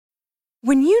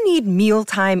When you need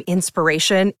mealtime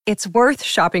inspiration, it's worth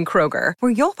shopping Kroger,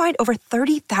 where you'll find over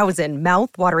 30,000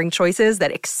 mouth-watering choices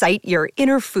that excite your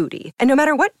inner foodie. And no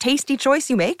matter what tasty choice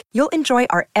you make, you'll enjoy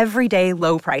our everyday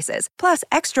low prices, plus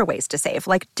extra ways to save,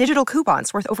 like digital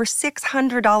coupons worth over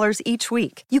 $600 each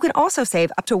week. You can also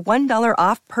save up to $1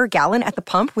 off per gallon at the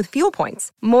pump with fuel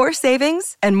points. More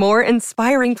savings and more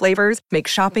inspiring flavors make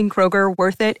shopping Kroger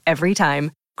worth it every time.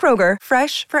 Kroger,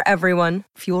 fresh for everyone.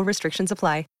 Fuel restrictions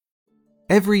apply.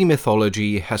 Every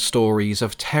mythology has stories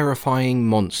of terrifying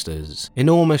monsters.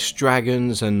 Enormous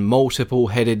dragons and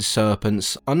multiple-headed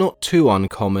serpents are not too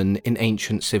uncommon in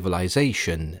ancient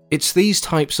civilization. It's these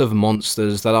types of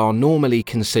monsters that are normally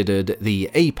considered the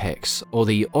apex or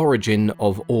the origin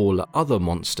of all other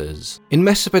monsters. In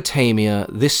Mesopotamia,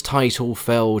 this title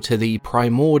fell to the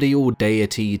primordial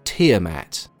deity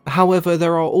Tiamat. However,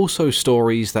 there are also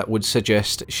stories that would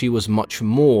suggest she was much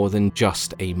more than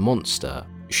just a monster.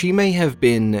 She may have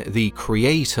been the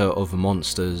creator of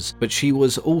monsters, but she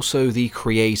was also the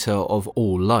creator of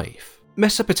all life.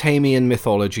 Mesopotamian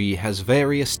mythology has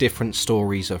various different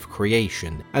stories of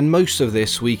creation, and most of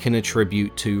this we can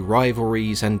attribute to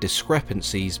rivalries and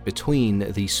discrepancies between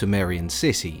the Sumerian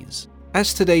cities.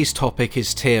 As today's topic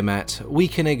is Tiamat, we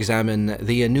can examine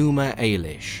the Enuma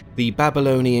Elish, the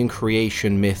Babylonian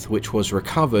creation myth which was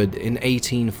recovered in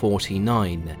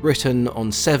 1849, written on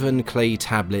 7 clay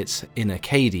tablets in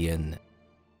Akkadian.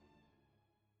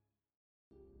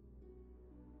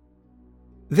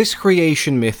 This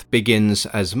creation myth begins,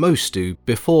 as most do,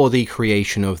 before the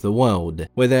creation of the world,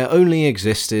 where there only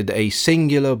existed a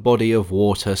singular body of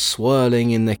water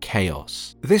swirling in the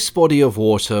chaos. This body of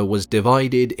water was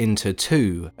divided into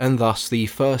 2, and thus the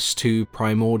first 2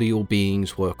 primordial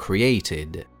beings were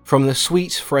created. From the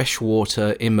sweet fresh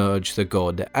water emerged the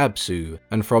god Absu,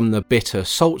 and from the bitter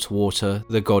salt water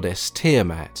the goddess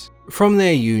Tiamat. From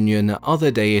their union other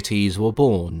deities were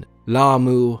born,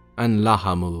 Lahmu and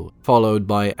Lahamu, followed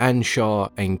by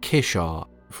Anshar and Kishar.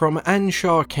 From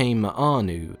Anshar came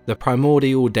Anu, the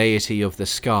primordial deity of the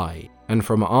sky, and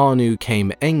from Anu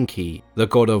came Enki, the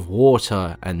god of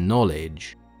water and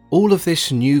knowledge. All of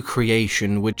this new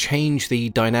creation would change the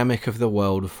dynamic of the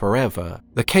world forever.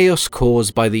 The chaos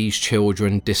caused by these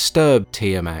children disturbed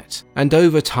Tiamat, and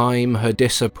over time her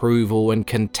disapproval and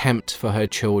contempt for her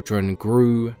children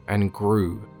grew and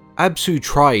grew. Absu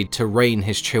tried to rein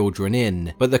his children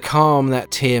in, but the calm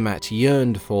that Tiamat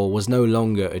yearned for was no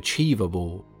longer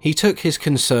achievable. He took his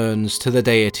concerns to the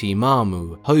deity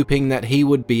Mamu, hoping that he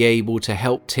would be able to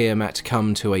help Tiamat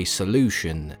come to a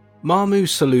solution. Mamu's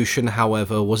solution,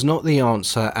 however, was not the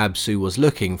answer Absu was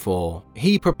looking for.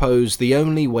 He proposed the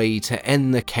only way to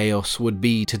end the chaos would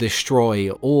be to destroy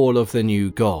all of the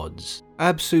new gods.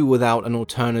 Absu, without an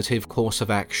alternative course of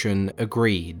action,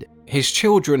 agreed. His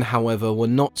children, however, were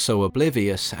not so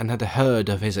oblivious and had heard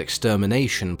of his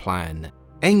extermination plan.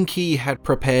 Enki had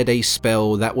prepared a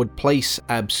spell that would place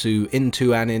Absu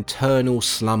into an eternal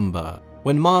slumber.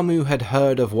 When Mamu had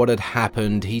heard of what had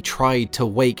happened, he tried to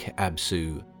wake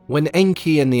Absu. When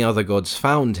Enki and the other gods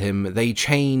found him, they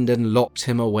chained and locked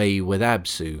him away with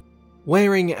Absu.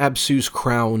 Wearing Absu's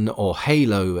crown or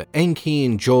halo, Enki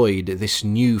enjoyed this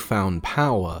newfound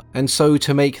power, and so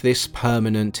to make this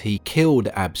permanent he killed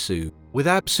Absu. With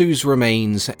Absu's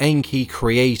remains, Enki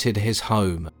created his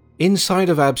home. Inside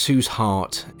of Absu's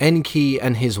heart, Enki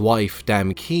and his wife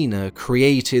Damkina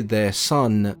created their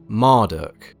son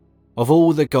Marduk. Of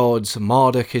all the gods,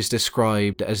 Marduk is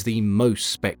described as the most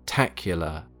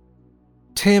spectacular.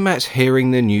 Tiamat, hearing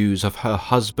the news of her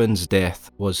husband's death,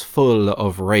 was full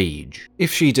of rage.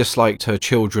 If she disliked her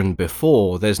children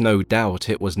before, there's no doubt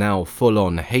it was now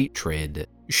full-on hatred.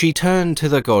 She turned to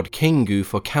the god Kingu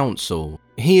for counsel.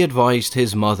 He advised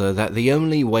his mother that the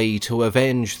only way to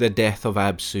avenge the death of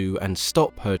Absu and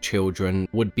stop her children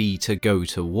would be to go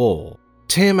to war.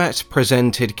 Tiamat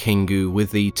presented Kingu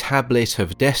with the Tablet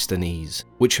of Destinies,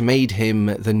 which made him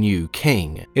the new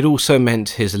king. It also meant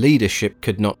his leadership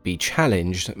could not be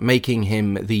challenged, making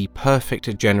him the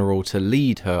perfect general to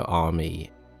lead her army.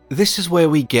 This is where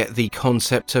we get the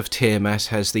concept of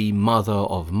Tiamat as the mother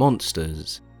of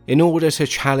monsters. In order to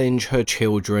challenge her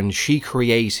children, she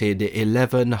created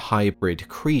 11 hybrid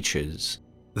creatures: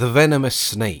 the venomous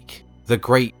snake, the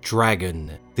great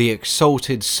dragon, the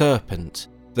exalted serpent,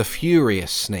 the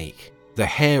furious snake, the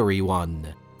hairy one,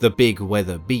 the big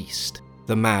weather beast,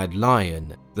 the mad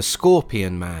lion, the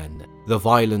scorpion man, the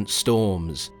violent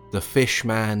storms, the fish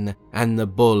man, and the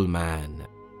bull man.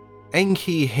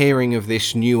 Enki, hearing of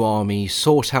this new army,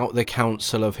 sought out the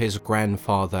counsel of his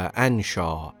grandfather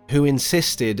Anshar, who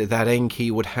insisted that Enki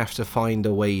would have to find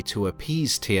a way to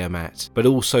appease Tiamat, but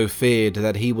also feared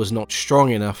that he was not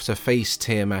strong enough to face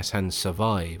Tiamat and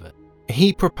survive.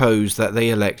 He proposed that they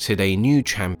elected a new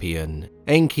champion.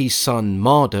 Enki's son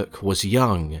Marduk was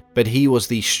young, but he was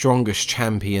the strongest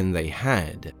champion they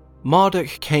had. Marduk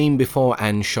came before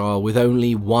Anshar with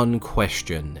only one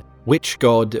question: which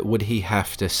god would he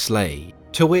have to slay?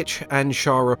 To which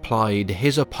Anshar replied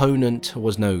his opponent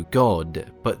was no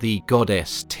god, but the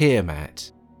goddess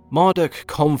Tiamat. Marduk,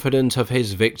 confident of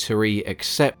his victory,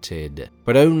 accepted,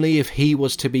 but only if he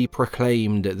was to be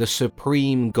proclaimed the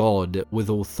supreme god with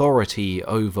authority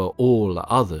over all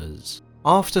others.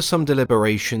 After some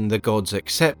deliberation, the gods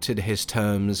accepted his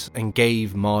terms and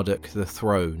gave Marduk the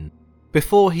throne.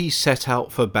 Before he set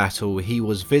out for battle, he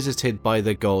was visited by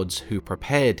the gods who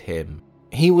prepared him.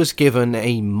 He was given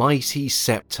a mighty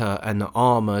scepter and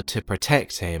armor to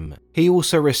protect him. He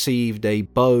also received a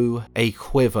bow, a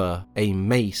quiver, a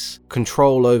mace,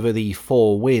 control over the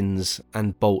four winds,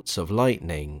 and bolts of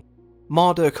lightning.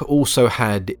 Marduk also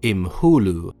had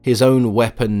Imhulu, his own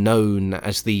weapon known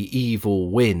as the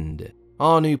Evil Wind.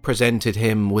 Anu presented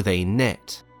him with a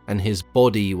net, and his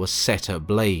body was set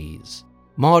ablaze.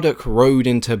 Marduk rode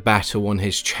into battle on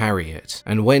his chariot,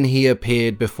 and when he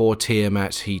appeared before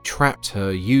Tiamat, he trapped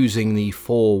her using the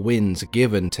four winds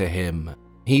given to him.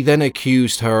 He then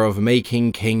accused her of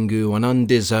making Kingu an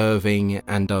undeserving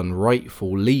and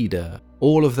unrightful leader.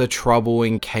 All of the trouble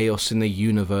and chaos in the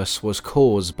universe was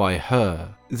caused by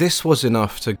her. This was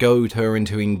enough to goad her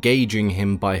into engaging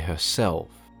him by herself.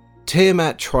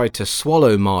 Tiamat tried to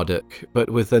swallow Marduk, but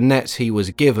with the net he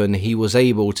was given, he was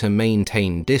able to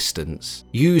maintain distance.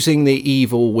 Using the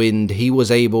evil wind, he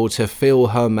was able to fill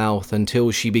her mouth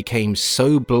until she became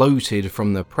so bloated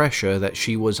from the pressure that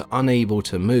she was unable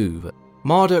to move.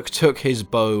 Marduk took his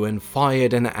bow and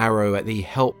fired an arrow at the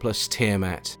helpless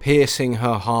Tiamat, piercing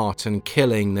her heart and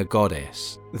killing the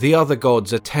goddess. The other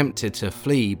gods attempted to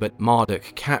flee, but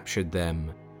Marduk captured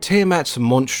them. Tiamat's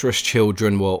monstrous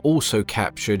children were also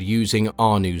captured using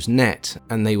Anu's net,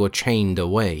 and they were chained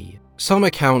away. Some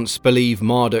accounts believe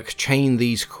Marduk chained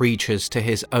these creatures to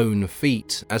his own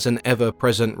feet as an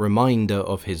ever-present reminder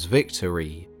of his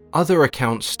victory. Other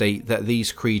accounts state that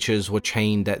these creatures were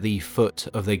chained at the foot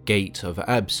of the Gate of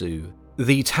Abzu.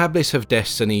 The Tablet of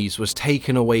Destinies was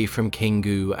taken away from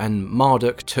Kingu, and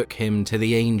Marduk took him to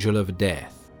the Angel of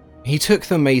Death. He took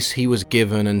the mace he was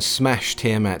given and smashed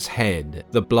Tiamat's head,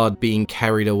 the blood being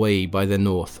carried away by the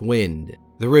north wind.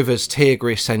 The rivers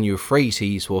Tigris and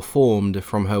Euphrates were formed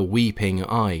from her weeping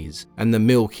eyes, and the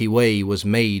Milky Way was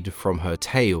made from her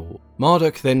tail.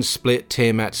 Marduk then split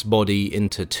Tiamat's body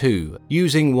into two.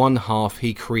 Using one half,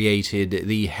 he created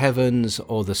the heavens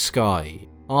or the sky.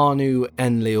 Anu,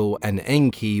 Enlil, and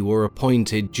Enki were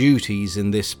appointed duties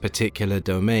in this particular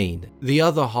domain. The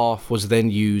other half was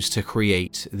then used to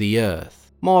create the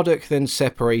earth. Marduk then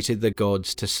separated the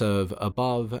gods to serve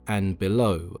above and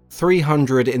below,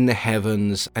 300 in the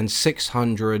heavens and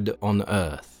 600 on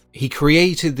earth. He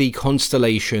created the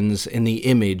constellations in the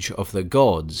image of the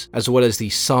gods, as well as the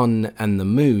sun and the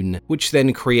moon, which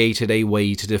then created a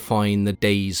way to define the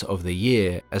days of the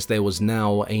year, as there was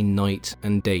now a night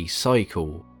and day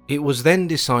cycle. It was then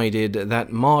decided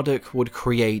that Marduk would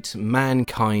create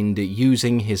mankind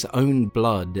using his own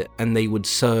blood, and they would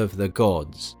serve the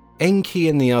gods. Enki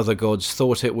and the other gods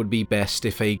thought it would be best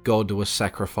if a god was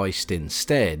sacrificed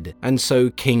instead, and so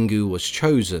Kingu was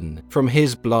chosen. From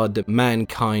his blood,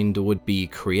 mankind would be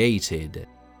created.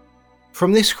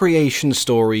 From this creation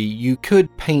story, you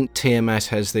could paint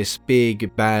Tiamat as this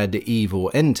big, bad, evil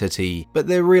entity, but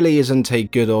there really isn't a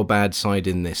good or bad side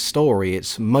in this story,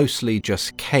 it's mostly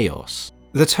just chaos.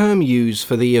 The term used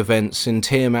for the events in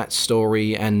Tiamat's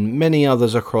story and many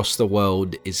others across the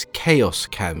world is Chaos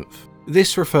Kampf.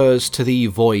 This refers to the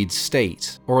void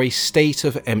state, or a state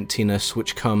of emptiness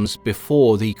which comes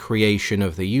before the creation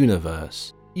of the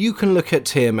universe. You can look at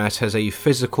Tiamat as a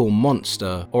physical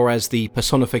monster, or as the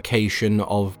personification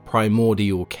of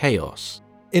primordial chaos.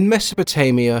 In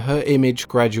Mesopotamia, her image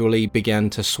gradually began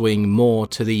to swing more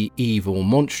to the evil,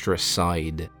 monstrous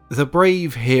side. The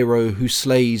brave hero who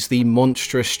slays the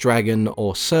monstrous dragon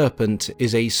or serpent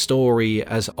is a story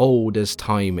as old as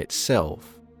time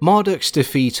itself. Marduk's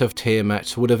defeat of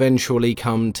Tiamat would eventually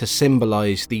come to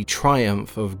symbolize the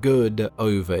triumph of good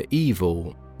over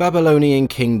evil. Babylonian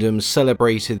kingdoms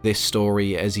celebrated this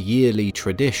story as yearly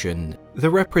tradition, the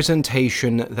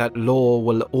representation that law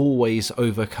will always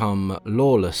overcome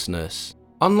lawlessness.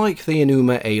 Unlike the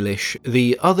Enuma Elish,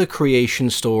 the other creation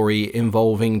story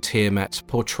involving Tiamat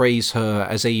portrays her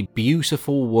as a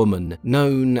beautiful woman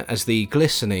known as the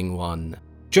Glistening One.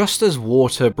 Just as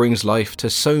water brings life to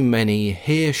so many,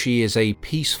 here she is a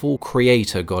peaceful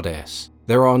creator goddess.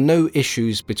 There are no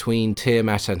issues between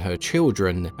Tiamat and her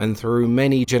children, and through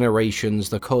many generations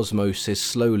the cosmos is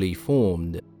slowly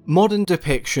formed. Modern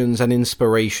depictions and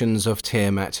inspirations of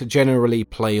Tiamat generally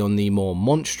play on the more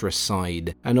monstrous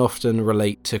side, and often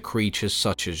relate to creatures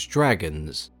such as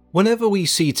dragons. Whenever we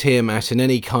see Tiamat in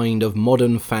any kind of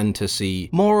modern fantasy,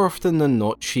 more often than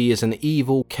not she is an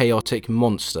evil, chaotic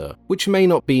monster, which may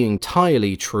not be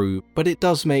entirely true, but it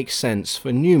does make sense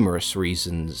for numerous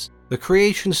reasons. The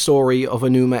creation story of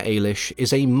Enuma Elish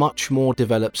is a much more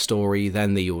developed story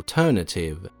than the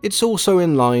alternative. It's also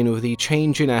in line with the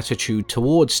change in attitude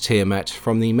towards Tiamat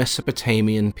from the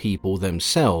Mesopotamian people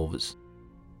themselves.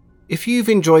 If you've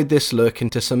enjoyed this look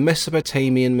into some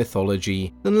Mesopotamian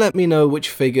mythology, then let me know which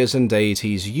figures and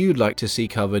deities you'd like to see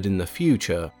covered in the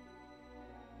future.